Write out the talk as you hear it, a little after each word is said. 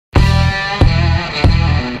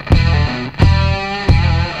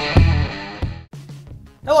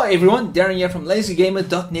Hi everyone, Darren here from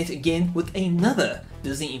LaserGamer.net again with another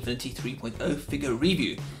Disney Infinity 3.0 figure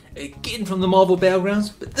review. Again from the Marvel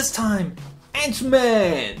Battlegrounds, but this time,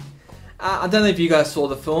 Ant-Man! I don't know if you guys saw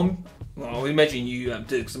the film. Well, I imagine you did,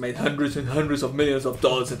 because it made hundreds and hundreds of millions of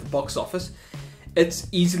dollars at the box office. It's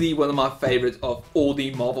easily one of my favourites of all the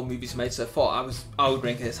Marvel movies made so far. I would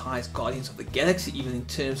rank it as high as Guardians of the Galaxy, even in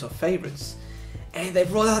terms of favourites. And they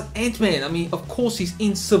brought out Ant-Man. I mean, of course he's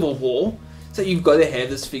in Civil War, so you've got to have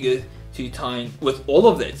this figure to tie in with all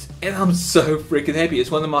of that. And I'm so freaking happy.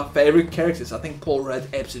 It's one of my favourite characters. I think Paul Rudd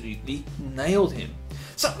absolutely nailed him.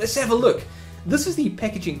 So let's have a look. This is the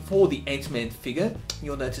packaging for the Ant-Man figure.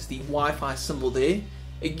 You'll notice the Wi-Fi symbol there.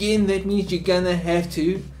 Again, that means you're gonna have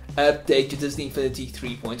to update your Disney Infinity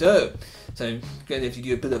 3.0. So you're gonna have to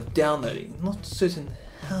do a bit of downloading. Not certain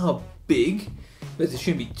how big, but it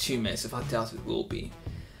shouldn't be too massive. I doubt it will be.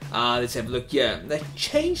 Let's have a look. Yeah, they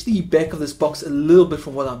changed the back of this box a little bit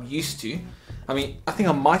from what I'm used to. I mean, I think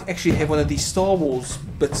I might actually have one of these Star Wars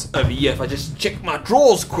bits over here if I just check my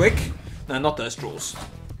drawers quick. No, not those drawers.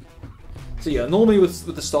 So yeah, normally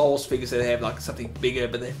with the Star Wars figures they have like something bigger,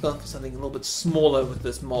 but they've gone for something a little bit smaller with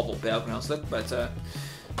this Marvel Battlegrounds look, but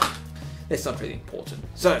that's not really important.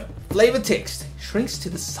 So, flavor text shrinks to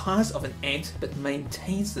the size of an ant but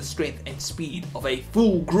maintains the strength and speed of a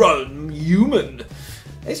full-grown human.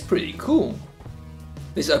 That's pretty cool.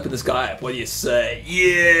 Let's open this guy up. What do you say?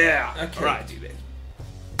 Yeah! Okay. Right, do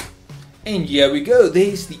that. And here we go.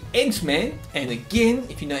 There's the Ant-Man. And again,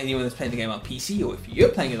 if you know anyone that's playing the game on PC, or if you're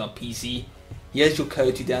playing it on PC, here's your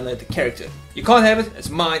code to download the character. You can't have it.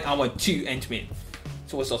 It's mine. I want 2 Ant-Men.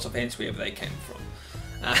 It's always lots of ants wherever they came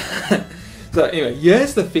from. So anyway,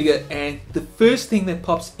 here's the figure, and the first thing that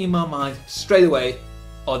pops in my mind straight away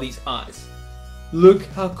are these eyes. Look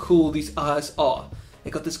how cool these eyes are. They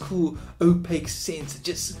got this cool opaque sense. It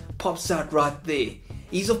just pops out right there.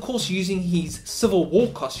 He's of course using his Civil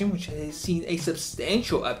War costume, which has seen a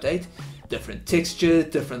substantial update. Different texture,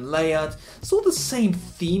 different layout. It's all the same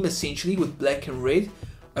theme essentially with black and red.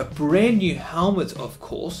 A brand new helmet of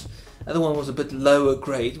course. The other one was a bit lower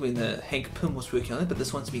grade when Hank Pym was working on it, but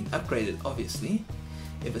this one's been upgraded obviously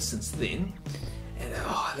ever since then. And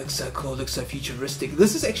oh, it looks so cool, it looks so futuristic.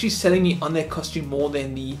 This is actually selling me on that costume more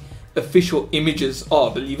than the official images are,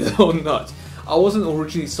 believe it or not. I wasn't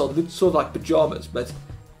originally sold, it looked sort of like pajamas, but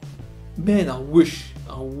man, I wish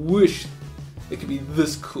it could be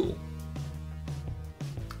this cool.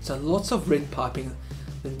 So lots of red piping,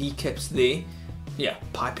 the kneecaps there. Yeah,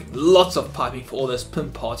 piping, lots of piping for all those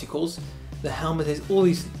Pym particles. The helmet has all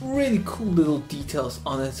these really cool little details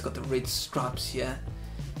on it. It's got the red stripes here.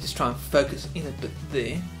 Just try and focus in a bit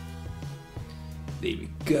there. There we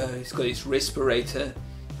go. He's got his respirator.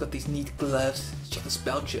 Got these neat gloves. Let's check the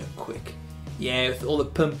spell check quick. Yeah, with all the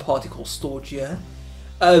Pym particles stored here.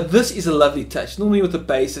 This is a lovely touch. Normally with the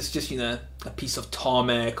base, it's just, you know, a piece of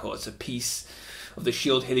tarmac or it's a piece of the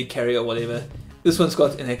shield helicarrier or whatever. This one's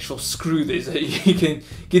got an actual screw there, so you can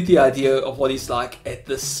get the idea of what he's like at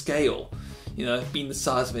this scale. You know, being the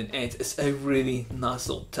size of an ant. It's a really nice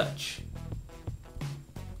little touch.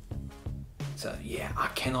 So yeah, I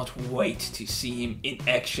cannot wait to see him in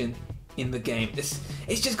action in the game. It's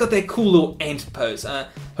just got that cool little ant pose.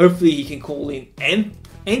 Hopefully he can call in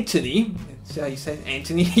Anthony. That's how you say it,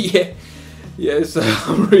 Anthony. yeah. So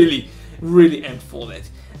I'm really amped for that.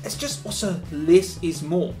 It's just also less is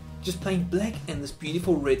more. Just plain black and this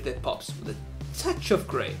beautiful red that pops with a touch of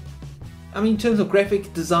grey. I mean, in terms of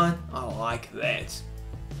graphic design, I like that.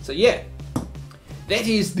 So yeah, that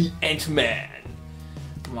is the Ant-Man.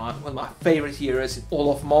 One of my favourite heroes in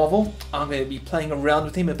all of Marvel. I'm going to be playing around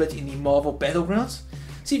with him a bit in the Marvel Battlegrounds.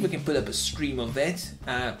 See if we can put up a stream of that.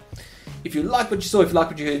 If you like what you saw, if you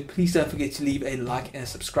like what you heard, please don't forget to leave a like and a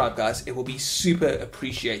subscribe, guys. It will be super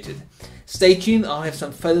appreciated. Stay tuned. I'll have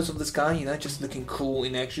some photos of this guy, you know, just looking cool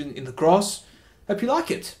in action in the grass. Hope you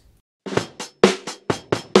like it.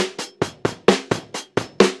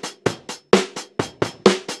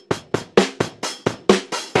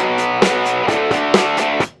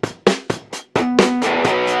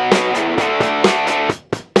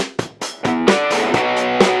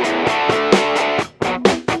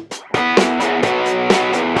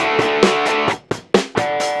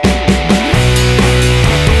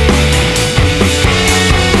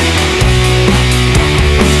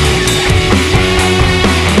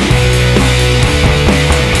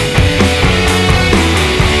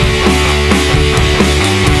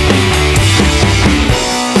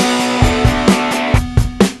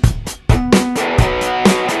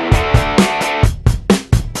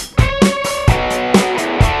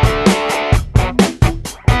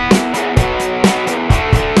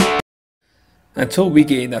 Until we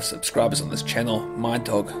get enough subscribers on this channel, my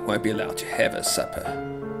dog won't be allowed to have her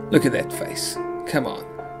supper. Look at that face. Come on,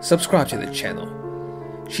 subscribe to the channel.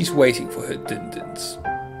 She's waiting for her din-dins.